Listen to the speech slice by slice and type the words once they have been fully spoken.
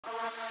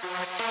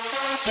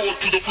Fall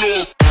to the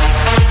floor.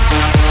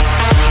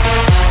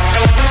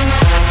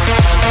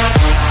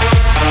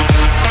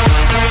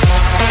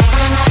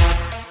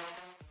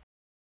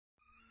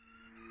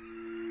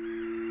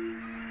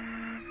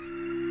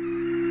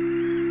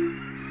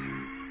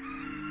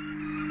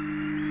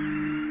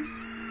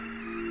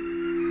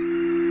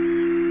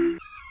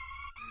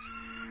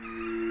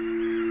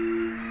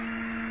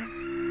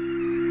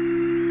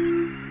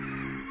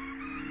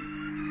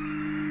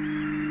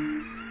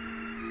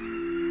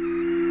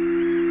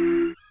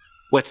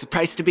 What's the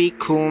price to be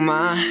cool,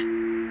 ma?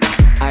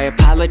 I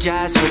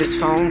apologize for this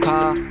phone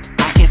call.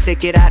 I can't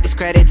stick it out, this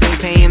credits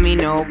ain't paying me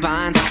no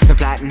bonds. Been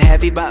plotting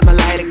heavy, but my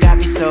lighter got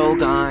me so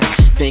gone.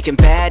 Making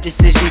bad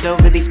decisions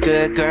over these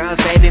good girls.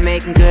 Baby,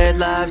 making good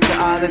love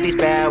to all of these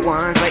bad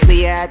ones.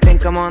 Lately, yeah, I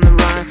think I'm on the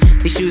run.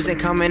 These shoes ain't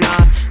coming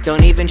off.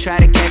 Don't even try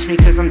to catch me,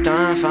 cause I'm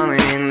done falling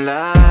in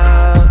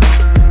love.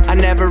 I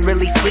never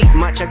really sleep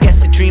much. I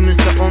guess the dream is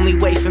the only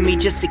way for me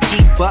just to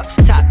keep up.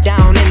 Top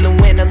down in the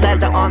winter,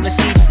 leather on the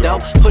seats though.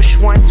 Push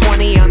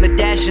 120 on the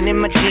dash and in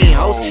my jean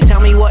hose.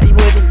 Tell me what you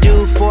wouldn't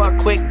do for a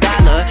quick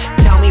dollar.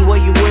 Tell me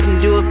what you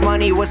wouldn't do if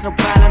money was no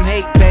problem.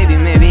 Hey baby,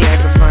 maybe I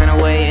could find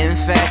a way. In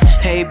fact,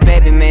 hey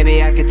baby,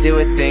 maybe I could do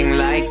a thing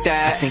like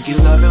that. I think you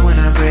love it when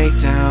I break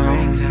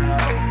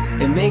down.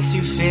 It makes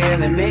you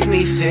feel, it make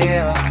me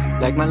feel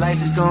like my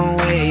life is going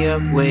way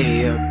up,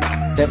 way up.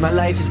 That my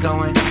life is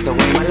going, the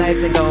way my life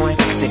been going.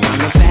 Think I'm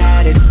the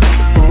baddest.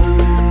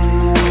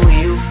 Ooh,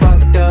 you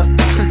fucked up.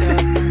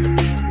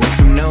 Went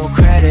from no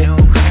credit, oh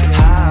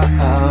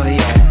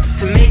yeah,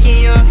 to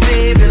making your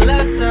favorite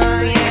love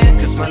song, yeah.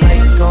 Cause my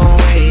life is going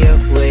way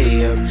up,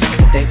 way up.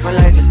 I think my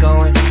life is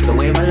going, the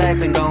way my life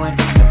been going.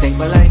 I think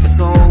my life is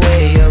going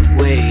way up,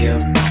 way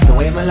up. The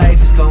way my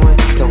life is going,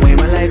 the way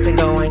my life been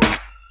going.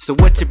 So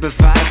what to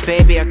provide,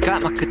 baby? I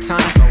got my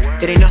katana.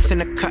 It ain't nothing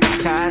to cut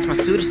ties, my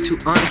suit is too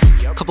honest.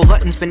 Couple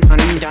buttons been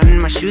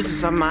undone, my shoes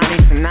is on my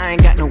knees. And I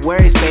ain't got no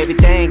worries, baby,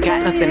 they ain't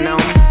got nothing on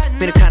me.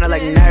 Been kinda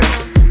like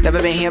nervous, never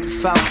been here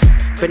before.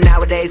 But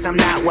nowadays I'm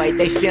not white,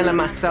 they feeling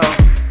my soul.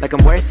 Like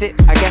I'm worth it,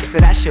 I guess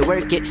that I should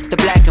work it. The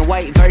black and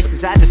white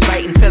verses, I just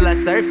write until I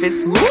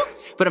surface. Woo!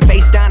 But I'm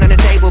face down on the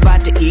table,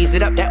 about to ease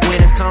it up. That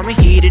winter's coming,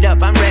 heat it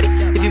up, I'm ready.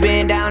 If you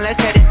been down, let's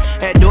head it.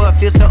 That door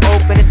feels so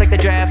open, it's like the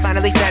draft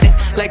finally said it.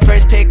 Like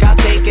first pick, I'll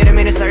take it. I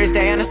mean it's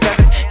Thursday on the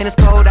 7th, and it's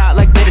cold out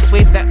like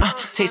bittersweet. That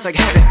tastes like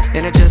heaven,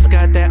 and I just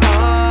got that.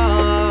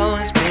 Oh,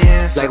 it's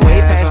been forever. Like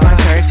way past my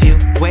curfew,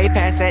 way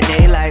past that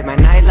daylight. My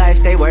nightlife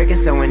stay working,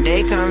 so when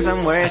day comes,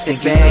 I'm worth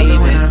it, baby.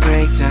 When I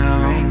break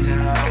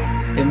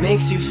down, it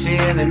makes you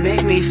feel, it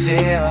make me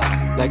feel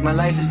like my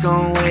life is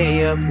going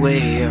way up,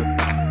 way up.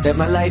 That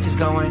my life is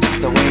going,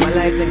 the way my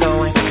life been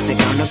going.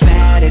 Think I'm the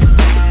baddest.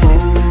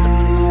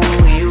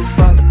 Ooh, you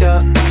fucked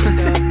up.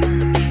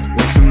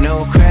 Went from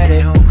no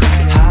credit, oh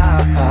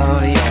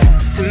yeah,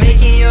 to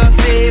making your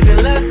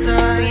favorite love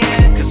song,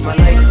 yeah. Cause my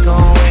life is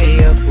going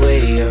way up,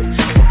 way up.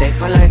 I think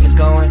my life is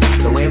going,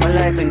 the way my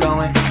life been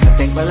going. I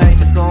think my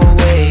life is going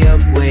way up,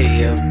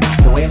 way up.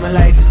 The way my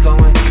life is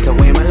going, the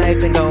way my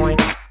life been going.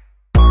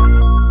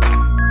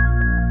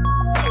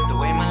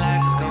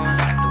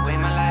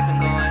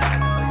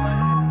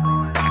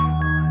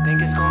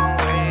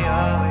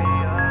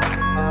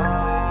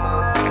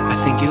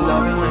 You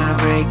love it when I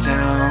break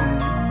down.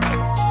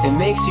 It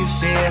makes you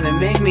feel, it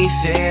make me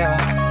feel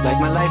like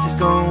my life is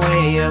going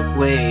way up,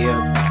 way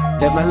up.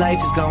 That my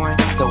life is going,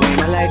 the way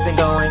my life been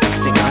going.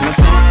 Think I'm the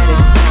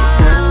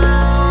baddest.